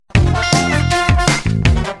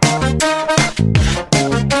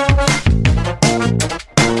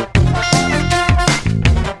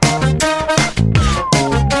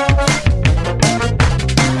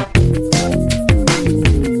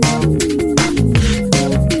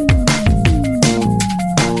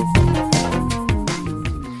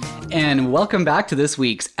welcome back to this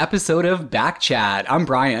week's episode of Back Chat. I'm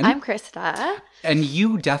Brian. I'm Krista. And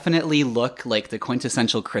you definitely look like the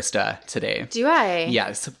quintessential Krista today. Do I?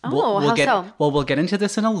 Yes. Oh, how so? Well, we'll get into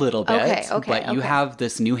this in a little bit. Okay. But you have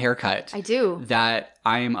this new haircut. I do. That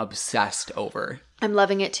I am obsessed over. I'm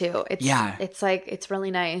loving it too. It's really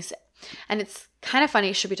nice. And it's kind of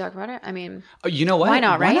funny. Should we talk about it? I mean, you know what? Why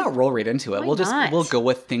not, right? Why not roll right into it? Why We'll go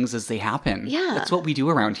with things as they happen. Yeah. That's what we do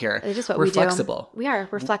around here. It is what We're we flexible. do. We are.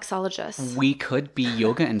 We're flexologists. We could be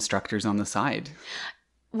yoga instructors on the side.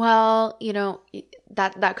 Well, you know,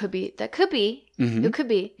 that could be. Mm-hmm. It could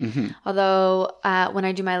be. Mm-hmm. Although when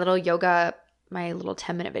I do my little yoga, my little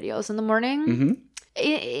 10-minute videos in the morning, Mm-hmm.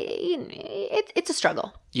 it's a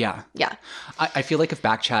struggle. Yeah. Yeah. I feel like if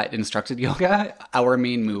Backchat instructed yoga, our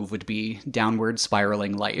main move would be downward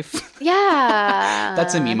spiraling life. Yeah.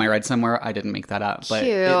 That's a meme I read somewhere. I didn't make that up, but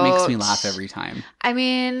Cute. it makes me laugh every time. I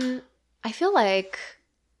mean, I feel like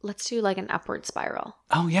let's do like an upward spiral.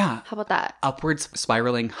 Oh, yeah. How about that? Upwards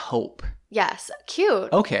spiraling hope. Yes.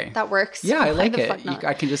 Cute. Okay. That works. Yeah, I Why like the it. fuck not?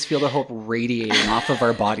 I can just feel the hope radiating off of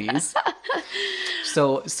our bodies.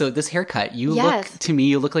 So this haircut, you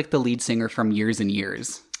look like the lead singer from Years and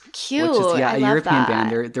Years. Cute. Which is, I a love European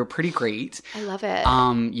that. band. They're pretty great. I love it.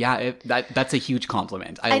 That's a huge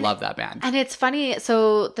compliment. I love that band. And it's funny.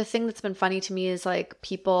 So the thing that's been funny to me is like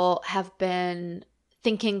people have been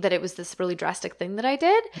thinking that it was this really drastic thing that I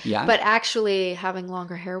did. Yeah. But actually having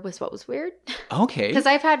longer hair was what was weird. Okay. Because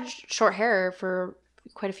I've had short hair for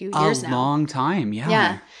quite a few years now. A long time. Yeah.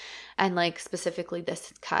 Yeah. And like specifically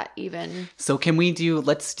this cut even. So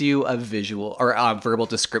let's do a visual or a verbal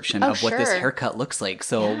description of what this sure. haircut looks like.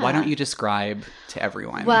 So why don't you describe to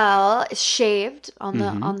everyone? Well, it's shaved on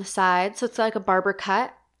the side. So it's like a barber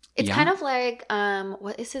cut. It's kind of like,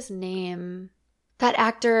 what is his name? That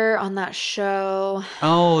actor on that show.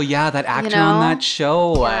 Oh, yeah, that actor on that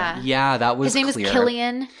show. Yeah, that was His name clear. is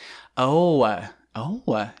Killian.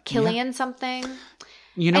 Killian Something.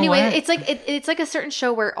 You know anyway, what? it's like a certain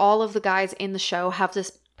show where all of the guys in the show have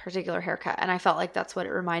this particular haircut, and I felt like that's what it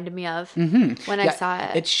reminded me of when I saw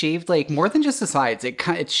it. It's shaved like more than just the sides.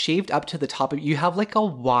 It's shaved up to the top. You have like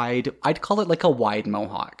I'd call it like a wide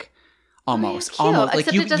mohawk. Almost. Oh, yeah, cute. Almost.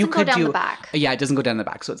 Except Like it doesn't go down the back. Yeah, it doesn't go down the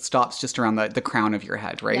back. So it stops just around the crown of your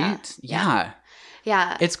head, right? Yeah.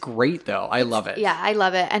 It's great though. I love it. Yeah, I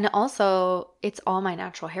love it. And also it's all my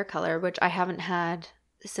natural hair color, which I haven't had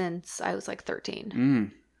since I was like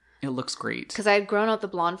 13. It looks great. Because I had grown out the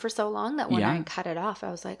blonde for so long that when I cut it off,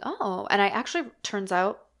 I was like, oh. And I actually, turns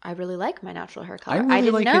out, I really like my natural hair color. I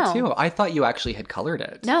didn't like know. it too. I thought you actually had colored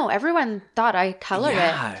it. No, everyone thought I colored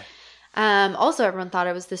it. Also, everyone thought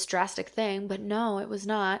it was this drastic thing, but no, it was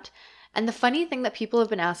not. And the funny thing that people have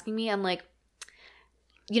been asking me, I'm like,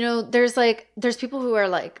 you know, there's people who are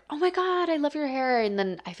like, oh my God, I love your hair. And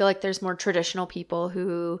then I feel like there's more traditional people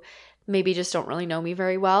who maybe just don't really know me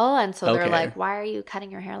very well. And so they're like, why are you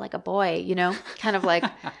cutting your hair like a boy? You know, kind of like,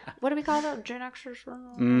 what do we call them? Gen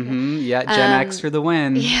Xers? Yeah, Gen X for the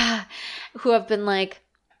win. Yeah. Who have been like,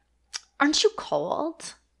 aren't you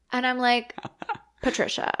cold? And I'm like,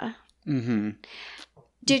 Patricia.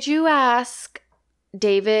 Did you ask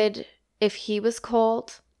David if he was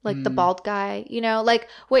cold? Like the bald guy, you know? Like,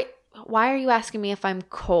 wait, why are you asking me if I'm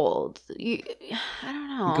cold? I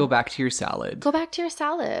don't know. Go back to your salad.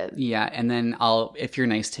 Yeah, and then if you're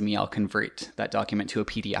nice to me, I'll convert that document to a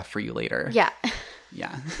PDF for you later. Yeah.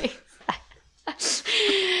 Yeah.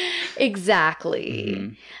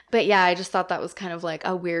 Exactly. But yeah, I just thought that was kind of like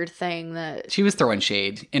a weird thing that she was throwing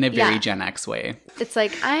shade in a very Gen X way. It's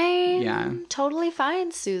like, I'm totally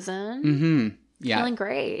fine, Susan. Yeah. Feeling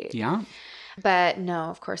great. Yeah. But no,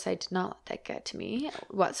 of course, I did not let that get to me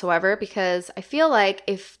whatsoever, because I feel like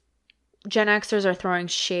if Gen Xers are throwing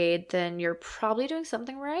shade, then you're probably doing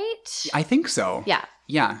something right. I think so. Yeah.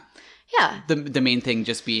 Yeah. Yeah. The main thing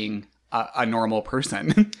just being a normal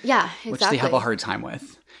person. Yeah, exactly. Which they have a hard time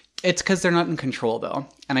with. It's because they're not in control, though.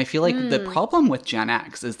 And I feel like the problem with Gen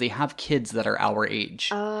X is they have kids that are our age.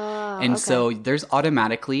 And so there's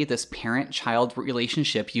automatically this parent-child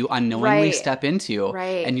relationship you unknowingly step into.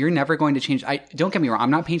 Right. And you're never going to change. Don't get me wrong.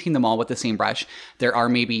 I'm not painting them all with the same brush. There are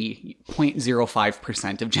maybe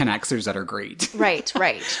 0.05% of Gen Xers that are great. Right.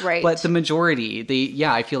 But the majority,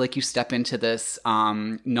 I feel like you step into this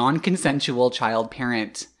non-consensual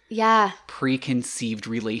child-parent preconceived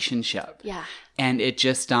relationship. Yeah. And it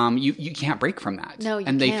just, you can't break from that. No, you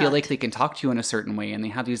And they can't. feel like they can talk to you in a certain way, and they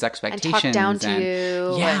have these expectations. And talk down to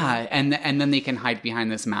you. Yeah, and then they can hide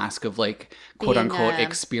behind this mask of like, quote unquote,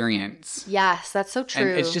 experience. Yes, that's so true.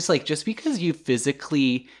 And it's just like, just because you've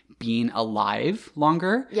physically been alive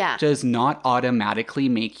longer does not automatically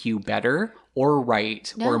make you better or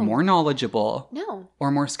right or more knowledgeable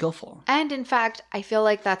or more skillful. And in fact, I feel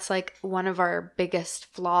like that's like one of our biggest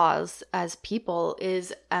flaws as people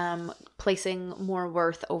is placing more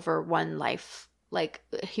worth over one life, like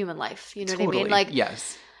human life. You know what I mean? Like,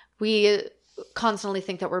 yes, we constantly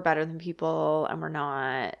think that we're better than people and we're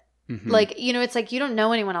not. Like, you know, it's like you don't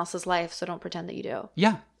know anyone else's life, so don't pretend that you do.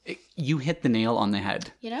 Yeah. You hit the nail on the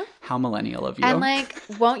head. You know? How millennial of you. And like,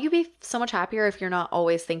 won't you be so much happier if you're not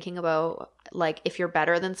always thinking about like if you're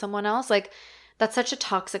better than someone else? Like, that's such a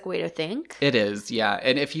toxic way to think. It is, yeah.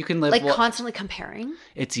 And if you can live like constantly comparing,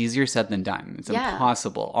 it's easier said than done. It's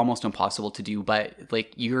impossible, almost impossible to do. But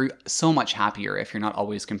like, you're so much happier if you're not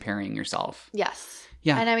always comparing yourself. Yes.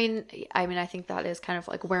 Yeah. And I mean, I think that is kind of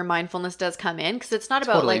like where mindfulness does come in, because it's not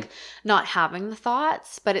about like not having the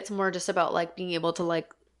thoughts, but it's more just about like being able to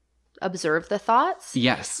like observe the thoughts.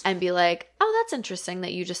 Yes. And be like, oh, that's interesting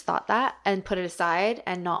that you just thought that, and put it aside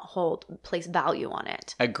and not place value on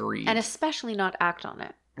it. Agreed. And especially not act on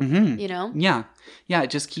it. You know? Yeah. Yeah.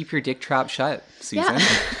 Just keep your dick trap shut, Susan.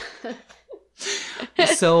 Yeah.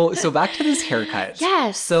 So back to this haircut.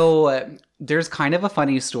 Yes. So there's kind of a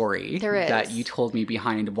funny story that you told me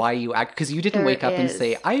behind why you act, because you didn't wake up and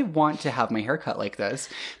say, I want to have my hair cut like this.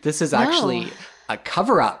 This is actually a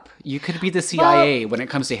cover-up. You could be the CIA when it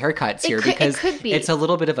comes to haircuts here, because it's a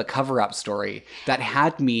little bit of a cover-up story that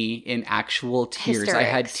had me in actual tears. Hysterics. I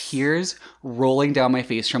had tears rolling down my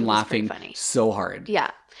face from laughing so hard.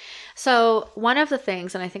 Yeah. So one of the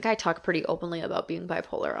things, and I think I talk pretty openly about being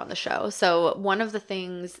bipolar on the show. So one of the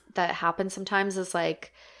things that happens sometimes is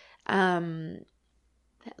like it's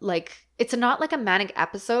not like a manic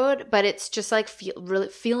episode, but it's just like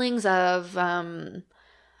feelings of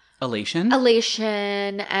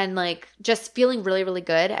elation and like just feeling really, really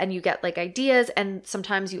good. And you get like ideas, and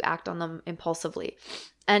sometimes you act on them impulsively.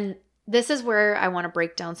 And this is where I want to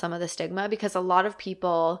break down some of the stigma, because a lot of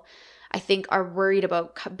people, I think, are worried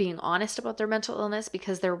about being honest about their mental illness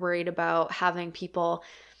because they're worried about having people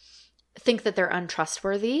think that they're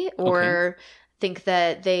untrustworthy or think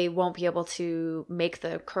that they won't be able to make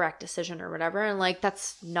the correct decision or whatever. And like,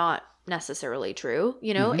 that's not necessarily true.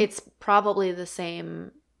 You know, it's probably the same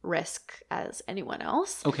risk as anyone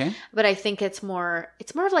else. Okay. But I think it's more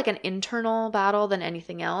of like an internal battle than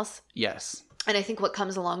anything else. Yes. And I think what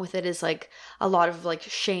comes along with it is like a lot of like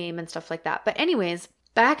shame and stuff like that. But anyways,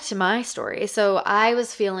 back to my story. So I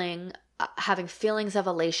was having feelings of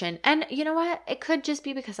elation, and you know what? It could just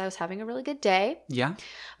be because I was having a really good day. Yeah.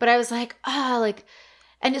 But I was like,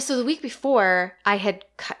 and so the week before I had,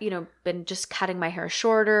 been just cutting my hair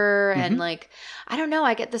shorter, and like, I don't know,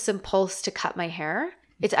 I get this impulse to cut my hair.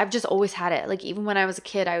 I've just always had it. Like, even when I was a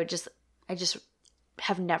kid, I just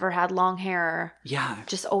have never had long hair. Yeah.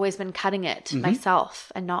 Just always been cutting it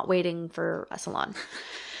myself and not waiting for a salon.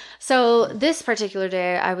 So this particular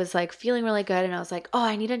day, I was like feeling really good, and I was like, oh,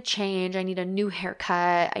 I need a change. I need a new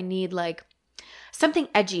haircut. I need like something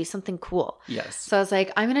edgy, something cool. Yes. So I was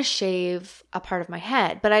like, I'm going to shave a part of my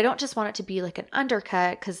head, but I don't just want it to be like an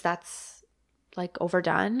undercut, because that's like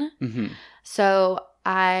overdone. So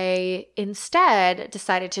I instead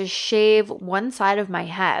decided to shave one side of my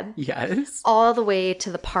head. Yes. All the way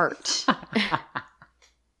to the part.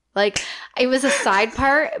 Like, it was a side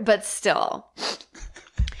part, but still.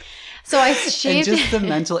 So I shaved. And just the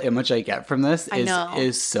mental image I get from this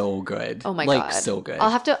is so good. Oh my God. Like, so good.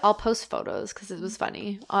 I'll post photos because it was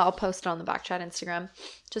funny. I'll post it on the Backchat Instagram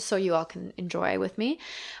just so you all can enjoy with me.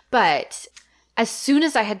 But as soon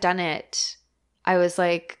as I had done it, I was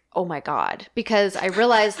like, oh my God, because I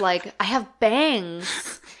realized like I have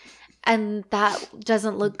bangs, and that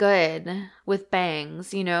doesn't look good with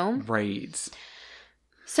bangs, you know? Right.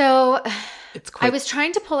 So I was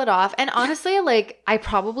trying to pull it off, and honestly, like, I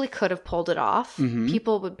probably could have pulled it off.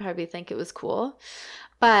 People would probably think it was cool,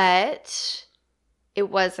 but it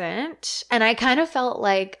wasn't. And I kind of felt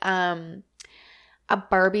like a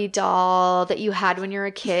Barbie doll that you had when you were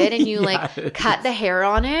a kid, and you like cut the hair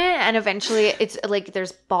on it, and eventually it's like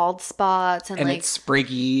there's bald spots, and like it's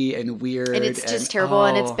spriggy and weird, and it's just terrible,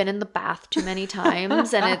 and it's been in the bath too many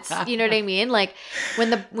times, and it's, you know what I mean, like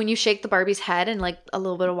when you shake the Barbie's head and like a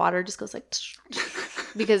little bit of water just goes like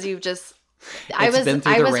because you've just I was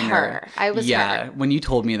her. When you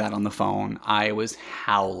told me that on the phone, I was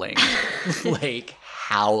howling. Like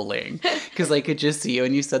howling, because I could just see you,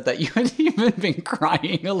 and you said that you had even been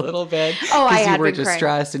crying a little bit. Oh, I had been crying. Because you were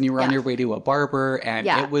distressed, and you were on your way to a barber, and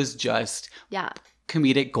it was just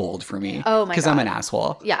comedic gold for me. Oh my God. Because I'm an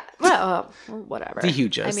asshole. Yeah. Well, whatever. The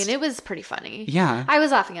hugest. I mean, it was pretty funny. Yeah. I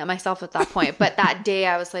was laughing at myself at that point, but that day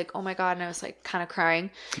I was like, oh my God, and I was like kind of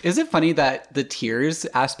crying. Is it funny that the tears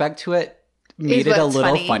aspect to it made it a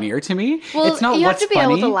little funnier to me. Well, it's not you what's have to be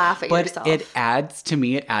funny, able to laugh at but yourself. it adds to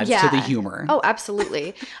the humor. Oh,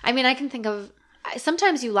 absolutely. I mean, I can think of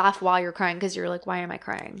sometimes you laugh while you're crying because you're like, why am I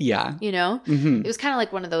crying? Yeah. You know? Mm-hmm. It was kind of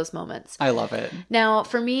like one of those moments. I love it. Now,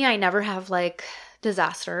 for me, I never have like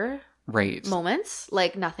disaster right moments.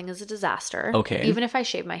 Like nothing is a disaster. Okay. Even if I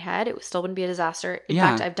shave my head, it still wouldn't be a disaster. In Yeah.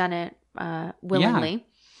 fact, I've done it willingly. Yeah.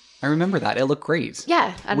 I remember that. It looked great.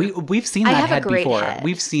 Yeah. We've seen I that have a head great before. head.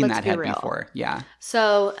 We've seen Let's that be head real. before. Yeah.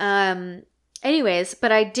 So, anyways,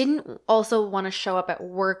 but I didn't also want to show up at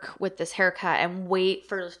work with this haircut and wait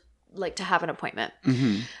for like to have an appointment.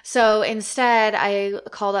 Mm-hmm. So instead, I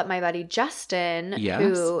called up my buddy Justin, Yes.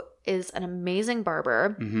 who is an amazing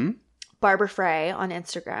barber, Mm-hmm. Barber Frey on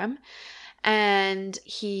Instagram. And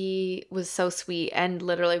he was so sweet and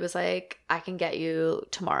literally was like, I can get you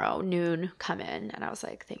tomorrow, noon, come in. And I was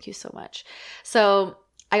like, thank you so much. So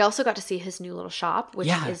I also got to see his new little shop, which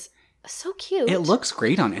is so cute. It looks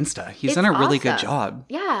great on Insta. He's It's done a really good awesome. job.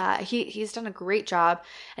 Yeah, he's done a great job.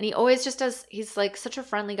 And he always just does, he's like such a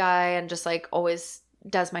friendly guy and just like always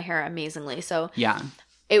does my hair amazingly. So Yeah.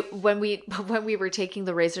 when we were taking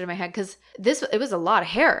the razor to my head, because it was a lot of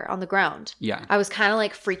hair on the ground. Yeah. I was kind of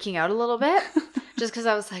like freaking out a little bit just because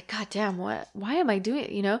I was like, God damn, why am I doing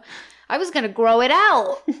it? You know, I was going to grow it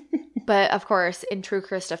out. But of course, in true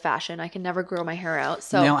Krista fashion, I can never grow my hair out.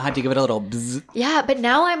 So now I had to give it a little bzz. yeah, but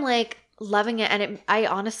now I'm like loving it. And I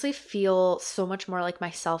honestly feel so much more like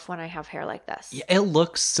myself when I have hair like this. Yeah, it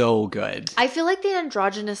looks so good. I feel like the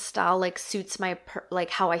androgynous style like suits my, like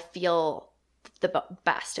how I feel the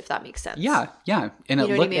best, if that makes sense. Yeah. And You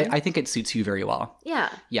know what I mean? I think it suits you very well. Yeah.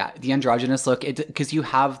 Yeah, the androgynous look, because you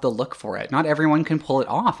have the look for it. Not everyone can pull it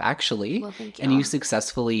off, actually. Well, thank you. And you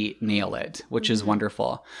successfully nail it, which is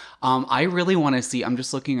wonderful. I really want to see, I'm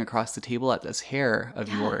just looking across the table at this hair of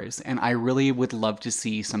yours, and I really would love to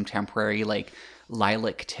see some temporary, like,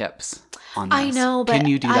 lilac tips on this. I know, but can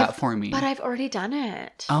you do that for me? But I've already done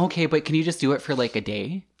it. Okay, but can you just do it for like a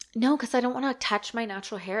day? No, because I don't want to touch my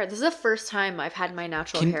natural hair. This is the first time I've had my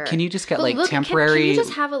natural hair. Can you just get But like look, temporary? Can you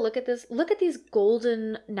just have a look at this? Look at these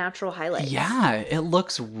golden natural highlights. Yeah, it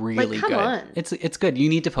looks really come good. on. It's good. You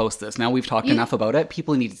need to post this. Now we've talked enough about it.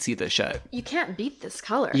 People need to see this shit. You can't beat this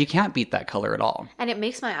color. You can't beat that color at all. And it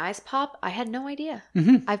makes my eyes pop. I had no idea.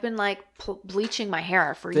 Mm-hmm. I've been like bleaching my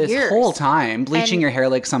hair for This years. whole time, bleaching And- your hair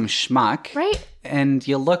like some schmuck. Right? And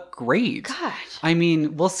you look great. God. I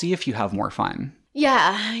mean, we'll see if you have more fun.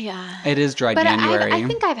 Yeah. It is dry But January. I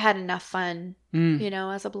think I've had enough fun, you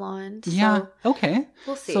know, as a blonde. Yeah. So Okay.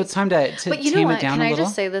 we'll see. So it's time to But you know tame what? it down Can a I little.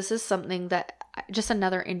 just say this is something that just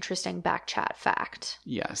another interesting back chat fact.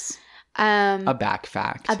 Yes. A back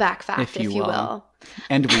fact. A back fact, if you will.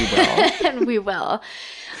 And we will. And we will.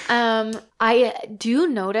 I do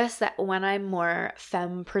notice that when I'm more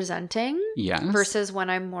femme presenting Yes. versus when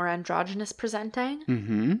I'm more androgynous presenting,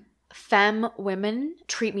 Mm-hmm. femme women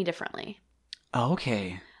treat me differently.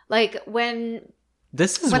 Okay. Like when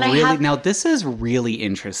This is When I really have- now. This is really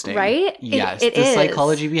interesting, Right? Yes, It the is.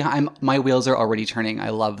 psychology behind my wheels are already turning. I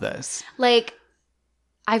love this. like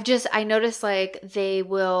I notice like they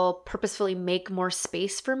will purposefully make more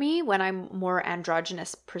space for me when I'm more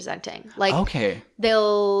androgynous presenting. Like Okay,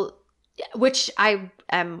 which I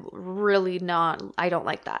am really not, I don't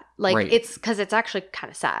like that. Like Right. it's because it's actually kind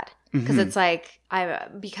of sad because Mhm. it's like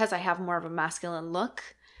because I have more of a masculine look,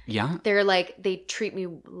 yeah, they're like, they treat me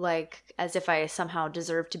like as if I somehow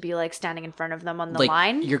deserve to be like standing in front of them on the like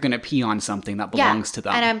line. you're gonna pee on something that belongs to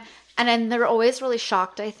them. And then they're always really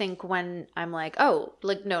shocked, I think, when I'm like, oh,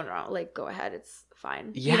 like, no, like, go ahead. It's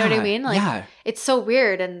fine. Yeah, You know what I mean? Like, yeah. it's so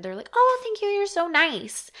weird. And they're like, oh, thank you. You're so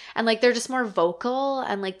nice. And like, they're just more vocal.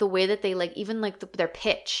 And like the way that they like, even like their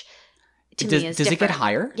pitch to me is does it get different.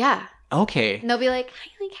 higher? Yeah. Okay, And they'll be like, hi,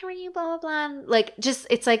 like, how are you? Blah, blah, blah. And like, just,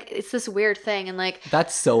 it's like, it's this weird thing. And like,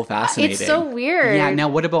 that's so fascinating. it's so weird. Yeah. Now,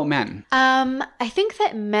 what about men? I think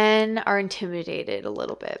that men are intimidated a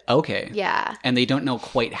little bit. Okay. Yeah. And they don't know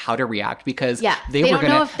quite how to react because Yeah. they They were don't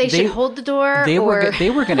gonna know if they should hold the door They or...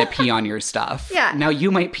 were gonna pee on your stuff. Yeah. Now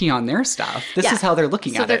you might pee on their stuff. This Yeah. is how they're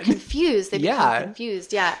looking So at they're it. confused. They Yeah. become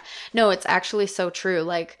confused. Yeah. No, it's actually so true.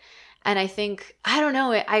 Like, and I think, I don't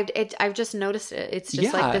know, I've just noticed it. It's just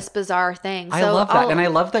Yeah. like this bizarre thing. So I love that. And I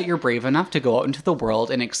love that you're brave enough to go out into the world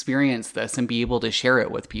and experience this and be able to share it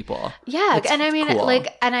with people. yeah. It's And I mean, cool.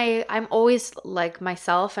 like, and I'm always like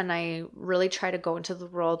myself, and I really try to go into the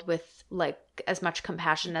world with like as much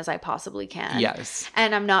compassion as I possibly can. Yes.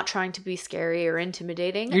 And I'm not trying to be scary or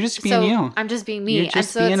intimidating. You're just being you. I'm just being me. You're just and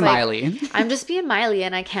so being it's like, Miley. I'm just being Miley,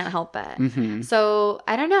 and I can't help it. Mhm. So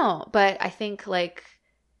I don't know, but I think like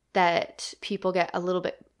that people get a little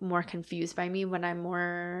bit more confused by me when I'm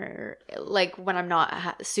more like when I'm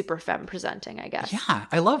not super femme presenting, I guess. Yeah,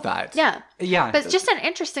 I love that. Yeah. Yeah. But it's just an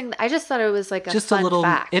interesting, I just thought it was like just fun a little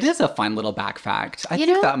fact. It is a fun little back fact. I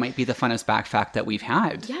think that might be the funnest back fact that we've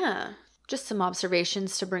had. Yeah. Just some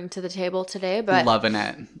observations to bring to the table today, but loving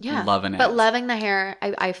it. Yeah. Loving it. But loving the hair.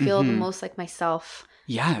 I feel the most like myself.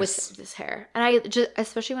 Yes. With this hair. And I just,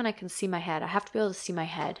 especially when I can see my head, I have to be able to see my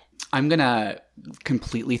head. I'm going to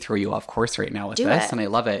completely throw you off course right now with this, and I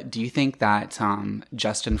love it. Do you think that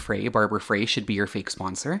Justin Frey, Barbara Frey, should be your fake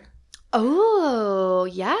sponsor? Oh,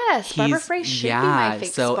 yes. Barbara Frey should be my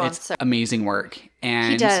fake sponsor. So it's amazing work.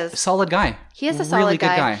 And he does. Solid guy. He is a solid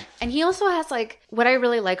guy. And he also has like, what I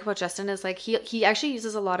really like about Justin is like, he actually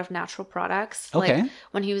uses a lot of natural products. Okay. Like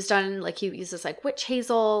when he was done, like he uses like witch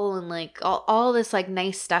hazel and like all this like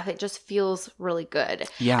nice stuff. It just feels really good.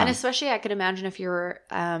 Yeah. And especially I could imagine if you're,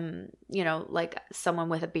 you know, like someone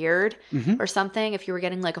with a beard or something, if you were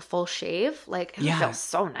getting like a full shave, like it feels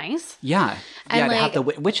so nice. Yeah. And yeah, like, to have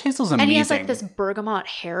the witch hazel's amazing. And he has like this bergamot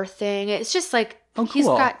hair thing. It's just like, oh, cool. He's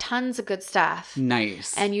got tons of good stuff.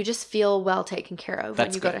 Nice. And you just feel well taken care of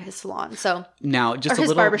when you go to his salon. So now, just or a his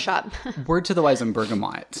little barbershop. word to the wise on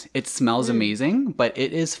bergamot. It smells amazing, but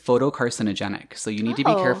it is photocarcinogenic. So you need to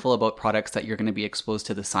be careful about products that you're going to be exposed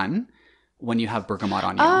to the sun when you have bergamot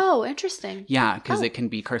on you. Oh, interesting. Yeah, because it can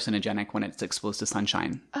be carcinogenic when it's exposed to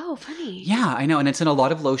sunshine. Oh, funny. Yeah, I know. And it's in a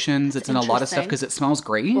lot of lotions. It's in a lot of stuff because it smells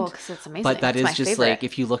great. Well, because it's amazing. But that is just favorite. like,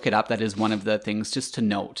 if you look it up, that is one of the things just to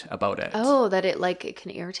note about it. Oh, that it can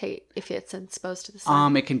irritate if it's exposed to the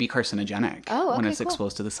sun. It can be carcinogenic when it's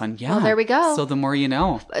exposed to the sun. Yeah. Well, there we go. So the more you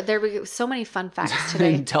know. There we go. So many fun facts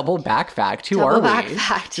today. Double back fact. Who Double are back we?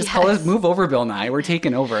 fact, Just call us, move over, Bill Nye. We're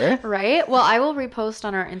taking over. Right? Well, I will repost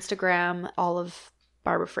on our Instagram all of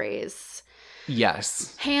Barbara Frey's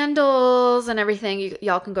handles and everything.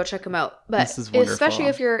 Y'all can go check them out. But this is wonderful. Especially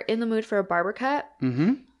if you're in the mood for a barber cut,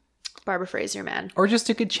 Barbara Frey's your man. Or just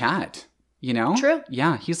a good chat, you know? True.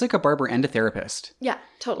 Yeah, he's like a barber and a therapist. Yeah,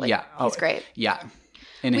 totally. Yeah. He's great. Yeah.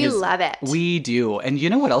 And we love it. We do. And you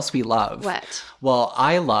know what else we love? What? Well,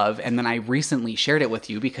 I love, and then I recently shared it with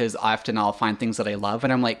you because often I'll find things that I love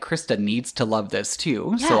and I'm like, Krista needs to love this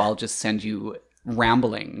too. Yeah. So I'll just send you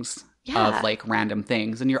ramblings of like random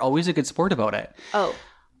things, and you're always a good sport about it. Oh,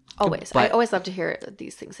 always. I always love to hear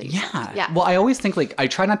these things that you send. Yeah. Well, I always think like I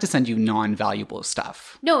try not to send you non-valuable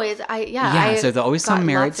stuff. No, so there's always some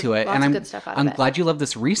merit to it, and I'm glad you love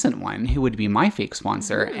this recent one, who would be my fake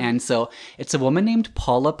sponsor. And so it's a woman named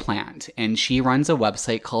Paula Plant, and she runs a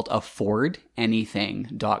website called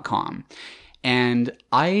affordanything.com. And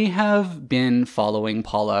I have been following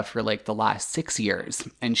Paula for like the last 6 years,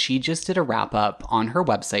 and she just did a wrap up on her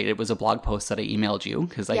website. It was a blog post that I emailed you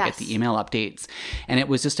because I get the email updates, and it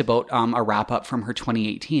was just about a wrap up from her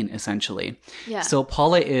 2018, essentially. Yeah. So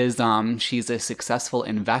Paula is she's a successful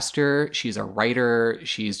investor. She's a writer.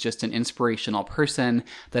 She's just an inspirational person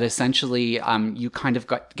that essentially you kind of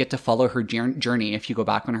get to follow her journey if you go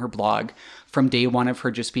back on her blog. From day one of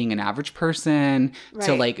her just being an average person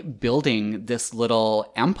to like building this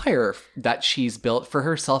little empire that she's built for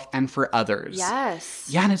herself and for others. Yes.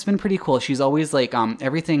 Yeah, and it's been pretty cool. She's always like,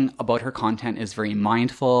 everything about her content is very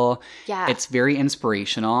mindful. Yeah. It's very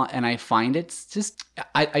inspirational. And I find it's just,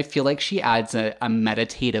 I feel like she adds a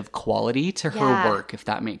meditative quality to her work, if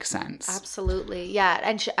that makes sense. Absolutely. Yeah.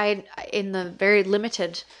 And I in the very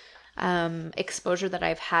limited exposure that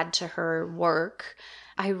I've had to her work,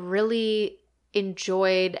 I really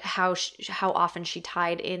enjoyed how often she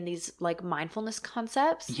tied in these like mindfulness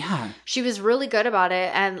concepts. Yeah. She was really good about it,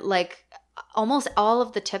 and like almost all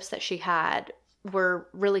of the tips that she had were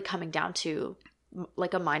really coming down to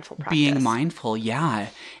like a mindful practice. Being mindful, yeah.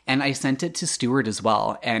 And I sent it to Stuart as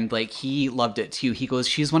well, and like he loved it too. He goes,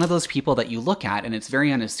 she's one of those people that you look at and it's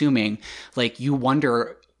very unassuming. Like you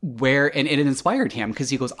wonder where, and it inspired him because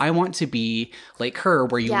he goes, I want to be like her,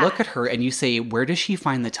 where you look at her and you say, where does she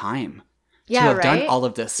find the time to have done all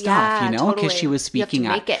of this stuff, you know? Because she was speaking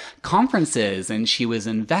at conferences and she was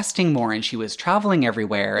investing more and she was traveling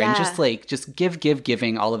everywhere and just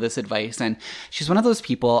giving all of this advice. And she's one of those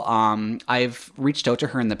people, I've reached out to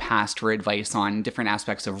her in the past for advice on different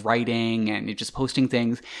aspects of writing and just posting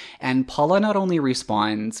things. And Paula not only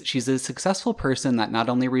responds, she's a successful person that not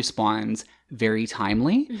only responds very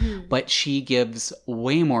timely, but she gives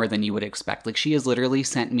way more than you would expect. Like she has literally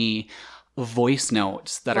sent me voice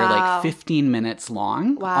notes that are like 15 minutes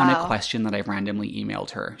long on a question that I've randomly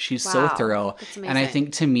emailed her. She's so thorough. And I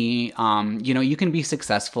think to me, you know, you can be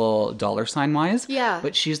successful dollar sign wise,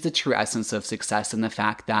 but she's the true essence of success in the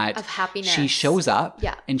fact that of happiness. She shows up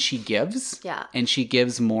and she gives and she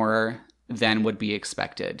gives more than would be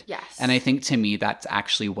expected. Yes. And I think to me, that's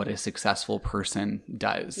actually what a successful person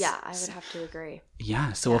does. Yeah, I would have to agree.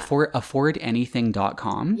 Yeah. So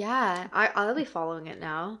affordanything.com. Yeah. I'll be following it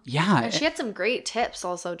now. Yeah. And she had some great tips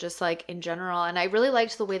also, just like in general. And I really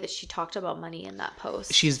liked the way that she talked about money in that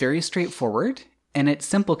post. She's very straightforward. And it's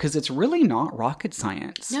simple because it's really not rocket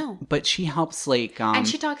science. No. But she helps like... and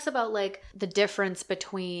she talks about like the difference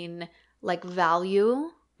between like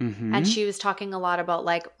value. Mm-hmm. And she was talking a lot about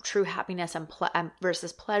like true happiness and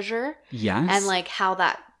versus pleasure. Yes. And like how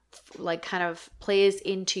that like kind of plays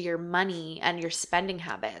into your money and your spending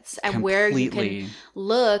habits and Completely. Where you can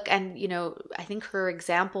look. And, you know, I think her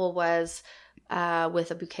example was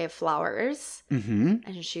with a bouquet of flowers. Mm-hmm.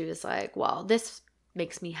 And she was like, well, this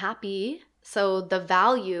makes me happy. So the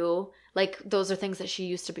value, like those are things that she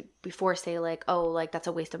used to before say like, oh, like that's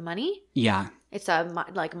a waste of money. Yeah. It's a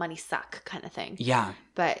like money suck kind of thing. Yeah.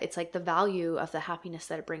 But it's like the value of the happiness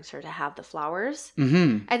that it brings her to have the flowers.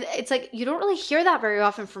 Mm-hmm. And it's like you don't really hear that very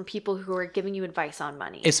often from people who are giving you advice on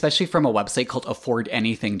money. Especially from a website called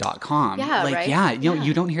affordanything.com. Yeah, like, right? Yeah, you know,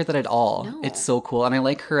 you don't hear that at all. No. It's so cool. And I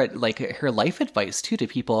like her life advice too to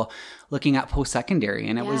people looking at post-secondary.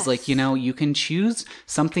 And it was like, you know, you can choose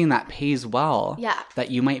something that pays well. Yeah.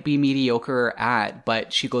 That you might be mediocre at,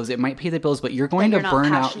 but she goes, it might pay the bills, but you're going to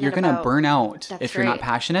burn out. You're going to burn out if you're not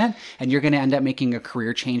passionate, and you're going to end up making a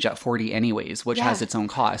career change at 40 anyways, which has its own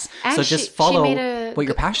costs. And so just follow what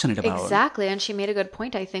you're passionate about. Exactly. And she made a good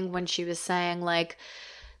point, I think, when she was saying like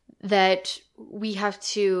that we have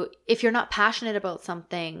to, if you're not passionate about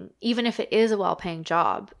something, even if it is a well-paying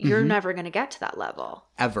job, you're never going to get to that level.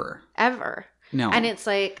 Ever. No. And it's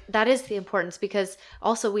like, that is the importance, because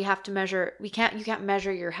also we have to measure, you can't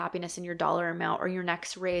measure your happiness in your dollar amount or your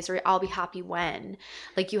next raise or I'll be happy when.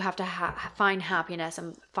 Like you have to find happiness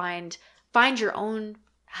and find your own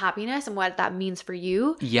happiness and what that means for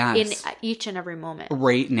you in each and every moment.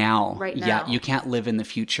 Right now. Yeah, you can't live in the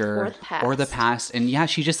future or the past. And yeah,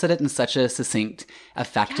 she just said it in such a succinct,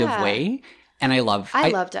 effective way. And I loved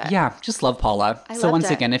it. Yeah, just love Paula. So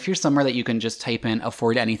once again, if you're somewhere that you can just type in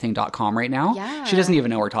affordanything.com right now, she doesn't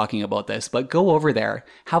even know we're talking about this, but go over there,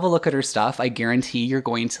 have a look at her stuff. I guarantee you're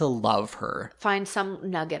going to love her. Find some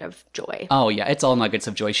nugget of joy. Oh yeah, it's all nuggets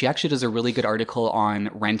of joy. She actually does a really good article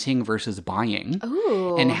on renting versus buying.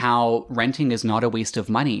 Ooh. And how renting is not a waste of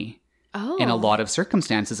money. In a lot of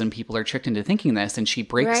circumstances, and people are tricked into thinking this, and she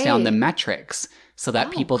breaks down the metrics so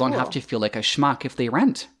that people don't have to feel like a schmuck if they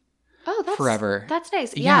rent. Oh, that's forever. That's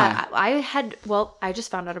nice. Yeah. I just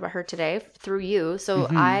found out about her today through you. So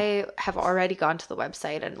I have already gone to the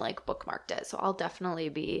website and like bookmarked it. So I'll definitely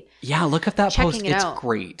be look at that post. It's out.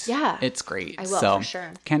 Great. Yeah. It's great. I will, for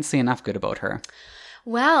sure. Can't say enough good about her.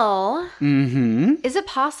 Well, is it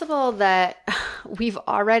possible that we've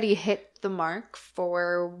already hit the mark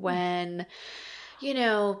for when, you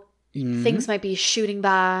know, things might be shooting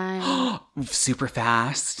by super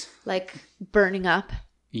fast, like burning up?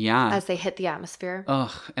 Yeah. As they hit the atmosphere.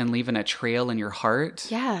 Ugh, and leaving a trail in your heart.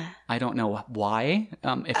 Yeah. I don't know why.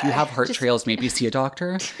 If you have heart trails, maybe see a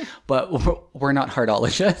doctor. But we're not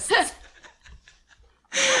heartologists.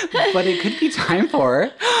 But it could be time for...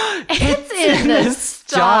 It's in the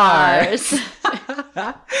stars.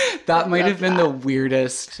 That might have been the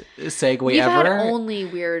weirdest segue We've ever. Had only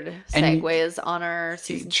weird segues on our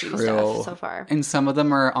season 2 stuff so far. And some of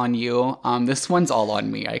them are on you. This one's all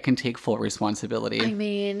on me. I can take full responsibility. I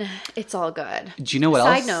mean, it's all good. Do you know what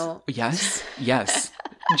else? Side note. Yes.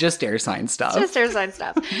 Just air sign stuff.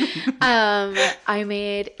 I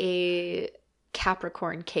made a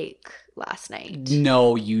Capricorn cake last night.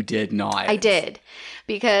 No, you did not. I did,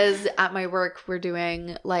 because at my work we're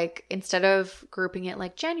doing like, instead of grouping it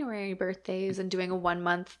like January birthdays and doing a 1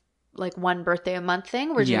 month, like one birthday a month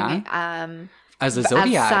thing, we're doing it as a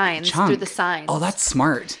zodiac signs chunk. Through the signs. Oh, that's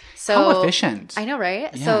smart. So how efficient. I know,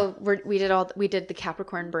 right? Yeah. So we did the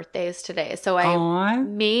Capricorn birthdays today. So I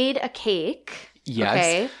made a cake.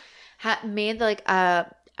 Yes. Okay. Made like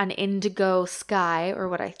an indigo sky, or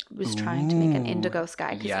what I was trying to make an indigo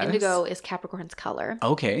sky, because indigo is Capricorn's color.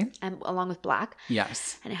 Okay. And along with black.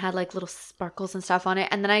 Yes. And it had like little sparkles and stuff on it.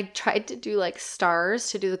 And then I tried to do like stars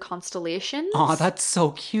to do the constellations. Oh, that's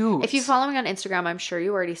so cute. If you follow me on Instagram, I'm sure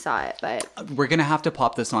you already saw it, but we're going to have to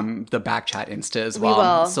pop this on the Backchat Insta as well. We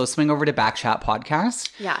will. So swing over to Backchat Podcast.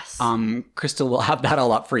 Yes. Crystal will have that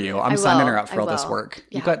all up for you. I'm signing her up for all this work.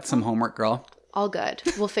 You got some homework, girl. All good.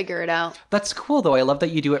 We'll figure it out. That's cool, though. I love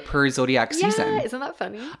that you do it per zodiac season. Yeah, isn't that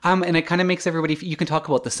funny? And it kind of makes everybody... You can talk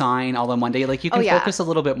about the sign all in one day. Like, you can focus a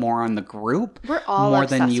little bit more on the group. We're all more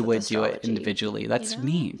than you with would astrology. Do it individually. That's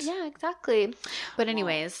neat. Yeah, exactly. But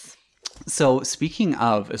anyways... So speaking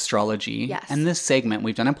of astrology, yes. and this segment,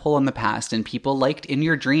 we've done a poll in the past and people liked In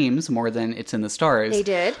Your Dreams more than It's in the Stars. They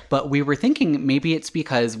did. But we were thinking maybe it's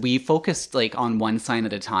because we focused like on one sign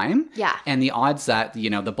at a time. Yeah. And the odds that, you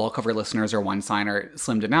know, the bulk of our listeners are one sign are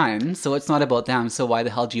slim to none. So it's not about them. So why the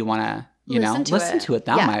hell do you want to, listen to it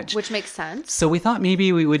that much? Which makes sense. So we thought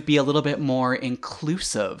maybe we would be a little bit more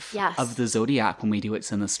inclusive yes. of the zodiac when we do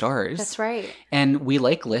It's in the Stars. That's right. And we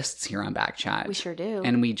like lists here on Backchat. We sure do.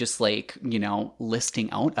 And we just like, listing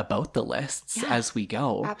out about the lists as we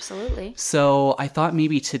go. Absolutely. So I thought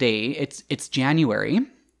maybe today, it's January.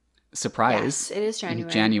 Surprise. Yes, it is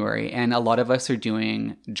January. January. And a lot of us are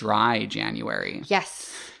doing dry January. Yes.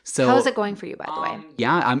 So how is it going for you, by the way?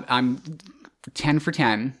 Yeah, I'm 10 for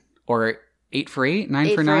 10 or 8 for 8, 9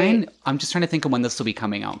 8 for 9. 8. I'm just trying to think of when this will be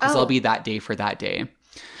coming out because I'll be that day for that day.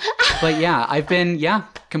 But yeah, I've been,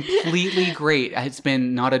 completely great. It's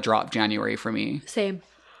been not a drop January for me. Same.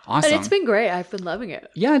 Awesome. And it's been great. I've been loving it.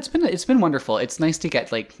 Yeah, it's been wonderful. It's nice to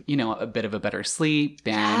get a bit of a better sleep.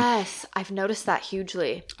 And yes, I've noticed that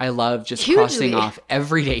hugely. I love just crossing off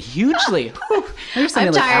every day. Hugely. I'm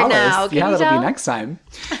tired now. Can you that'll be next time.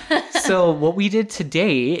 So what we did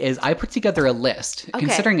today is I put together a list,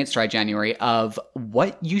 considering it's dry January, of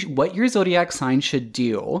what your zodiac sign should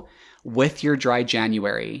do with your dry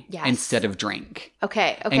January instead of drink.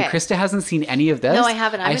 Okay. And Krista hasn't seen any of this. No, I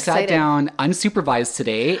haven't. I'm excited. I sat down unsupervised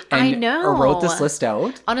today and wrote this list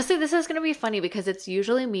out. Honestly, this is going to be funny because it's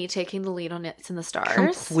usually me taking the lead on It's in the Stars.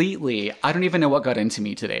 Completely. I don't even know what got into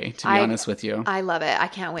me today, to be honest with you. I love it. I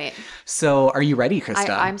can't wait. So are you ready,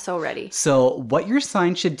 Krista? I'm so ready. So what your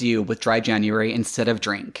sign should do with dry January instead of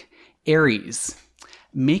drink. Aries,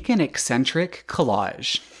 make an eccentric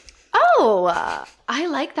collage. Oh, I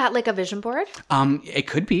like that. Like a vision board? It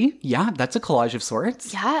could be. Yeah, that's a collage of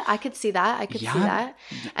sorts. Yeah, I could see that. See that.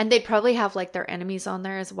 And they'd probably have like their enemies on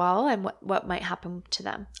there as well and what might happen to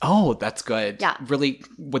them. Oh, that's good. Yeah. Really,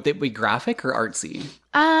 would it be graphic or artsy?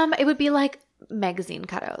 It would be like magazine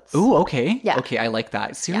cutouts. Ooh, okay. Yeah. Okay, I like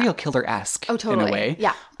that. Serial killer-esque totally. in a way.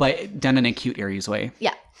 Yeah. But done in a cute Aries way.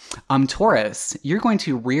 Yeah. Taurus, you're going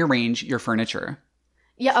to rearrange your furniture.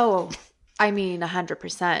 Yeah. Oh, I mean, 100%.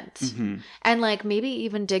 Mm-hmm. And like maybe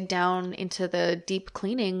even dig down into the deep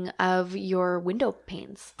cleaning of your window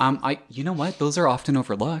panes. You know what? Those are often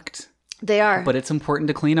overlooked. They are. But it's important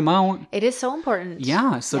to clean them out. It is so important.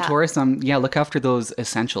 Yeah. So Taurus, look after those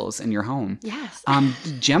essentials in your home. Yes.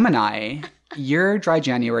 Gemini, your dry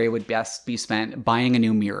January would best be spent buying a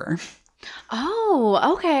new mirror.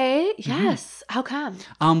 Oh, okay. Yes. Mm-hmm. How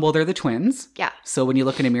come? Well, they're the twins. Yeah. So when you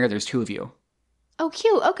look in a mirror, there's two of you. Oh,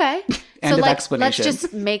 cute. Okay. End of explanation. Let's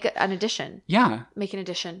just make an addition. Yeah. Make an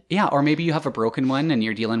addition. Yeah. Or maybe you have a broken one and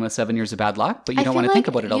you're dealing with 7 years of bad luck, but you don't want to think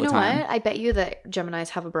about it all the time. You know what? I bet you that Geminis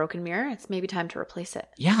have a broken mirror. It's maybe time to replace it.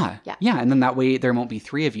 Yeah. Yeah. Yeah. And then that way there won't be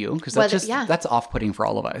 3 of you because that's off-putting for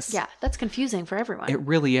all of us. Yeah. That's confusing for everyone. It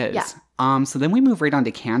really is. Yeah. So then we move right on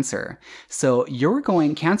to Cancer. So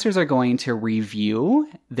Cancers are going to review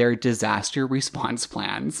their disaster response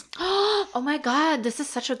plans. Oh my God, this is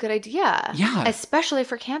such a good idea. Yeah. Especially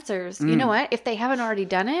for Cancers. You know what? If they haven't already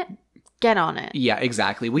done it, get on it. Yeah,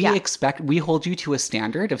 exactly. We hold you to a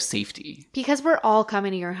standard of safety. Because we're all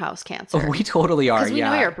coming to your house, Cancer. Oh, we totally are. Because we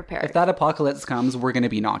know you're prepared. If that apocalypse comes, we're going to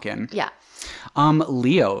be knocking. Yeah.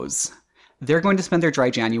 Leos. They're going to spend their dry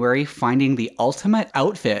January finding the ultimate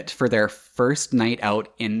outfit for their first night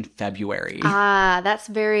out in February. That's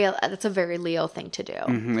a very Leo thing to do.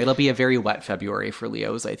 Mm-hmm. It'll be a very wet February for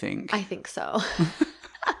Leos, I think. I think so.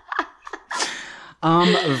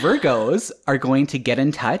 Virgos are going to get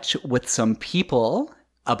in touch with some people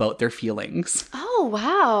about their feelings. Oh,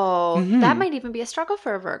 wow. Mm-hmm. That might even be a struggle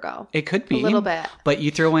for a Virgo. It could be. A little bit. But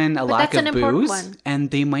you throw in a lack of booze,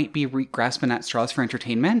 and they might be grasping at straws for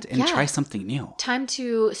entertainment and try something new. Time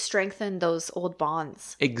to strengthen those old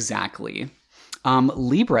bonds. Exactly.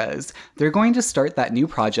 Libras, they're going to start that new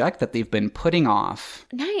project that they've been putting off.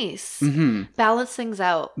 Nice. Mm-hmm. Balance things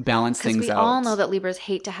out. Because we all know that Libras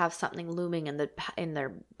hate to have something looming in their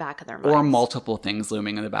back of their minds. Or multiple things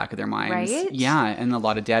looming in the back of their minds. Right? Yeah, and a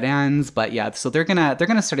lot of dead ends. But yeah, so they're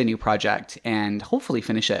gonna start a new project and hopefully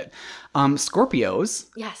finish it. Scorpios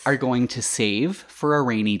are going to save for a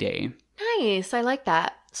rainy day. Nice. I like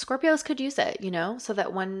that. Scorpios could use it, so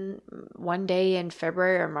that one day in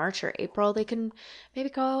February or March or April, they can maybe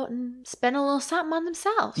go out and spend a little something on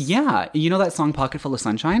themselves. Yeah. You know that song Pocket Full of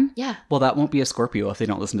Sunshine? Yeah. Well, that won't be a Scorpio if they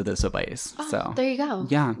don't listen to this advice. Oh, so there you go.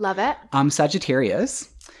 Yeah. Love it. Sagittarius,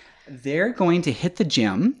 they're going to hit the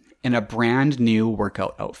gym in a brand new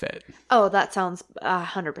workout outfit. Oh, that sounds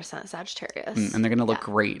 100% Sagittarius. And they're going to look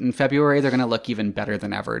great. In February, they're going to look even better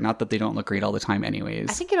than ever. Not that they don't look great all the time anyways.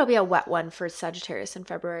 I think it'll be a wet one for Sagittarius in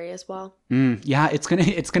February as well. Yeah, it's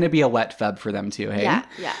gonna be a wet Feb for them too, hey? Yeah.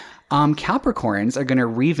 Capricorns are going to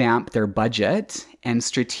revamp their budget and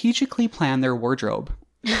strategically plan their wardrobe.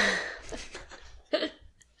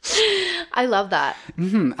 I love that.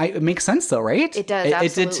 It makes sense though, right? It does,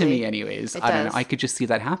 It did to me anyways. It I don't does. know. I could just see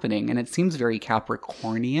that happening. And it seems very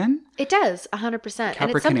Capricornian. It does, 100%. And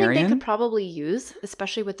it's something they Capricornarian? could probably use,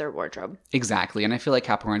 especially with their wardrobe. Exactly. And I feel like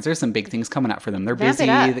Capricorns, there's some big things coming up for them. They're Vamp it busy,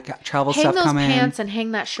 up. the travel Hang stuff those coming. pants and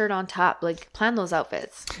hang that shirt on top. Like, plan those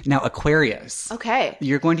outfits. Now, Aquarius. Okay.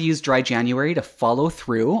 You're going to use dry January to follow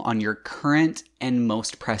through on your current and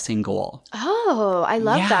most pressing goal. Oh, I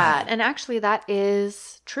love Yeah. that. And actually, that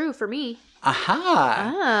is true for me.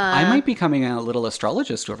 Aha! I might be becoming a little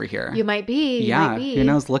astrologist over here. You might be. Yeah, You might be. who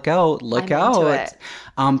knows? Look out. Look I'm out. into it.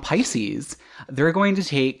 Pisces, they're going to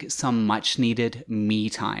take some much needed me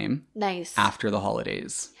time Nice. after the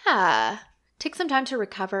holidays. Yeah. Take some time to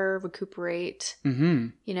recover, recuperate, Mm-hmm.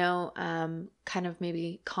 you know, kind of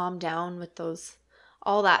maybe calm down with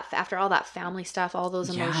after all that family stuff, all those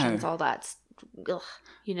emotions, all that,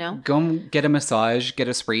 you know? Go get a massage, get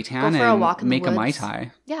a spray tan, Go for a and walk in the make a Mai woods.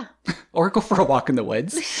 Tai. Yeah. Or go for a walk in the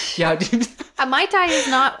woods. Yeah. A Mai Tai is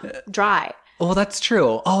not dry. Oh, that's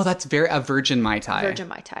true. Oh, that's a virgin Mai Tai. Virgin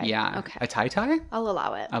Mai Tai. Yeah. Okay. A Tai Tai? I'll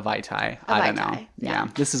allow it. A Vai Tai. A I Vai don't know. Tai, yeah.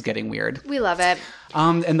 This is getting weird. We love it.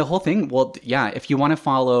 And the whole thing, well, yeah, if you want to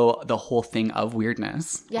follow the whole thing of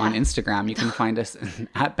weirdness Yeah. on Instagram, you can find us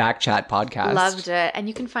at Backchat Podcast. Loved it. And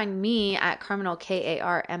you can find me at Carminal,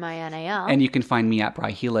 Karminal. And you can find me at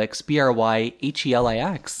Bryhelix,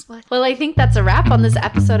 BRYHELIX. Well, I think that's a wrap on this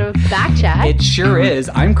episode of Backchat. It sure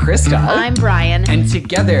is. I'm Krista. I'm Brian. And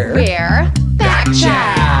together, We're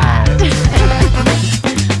Backchat. Backchat.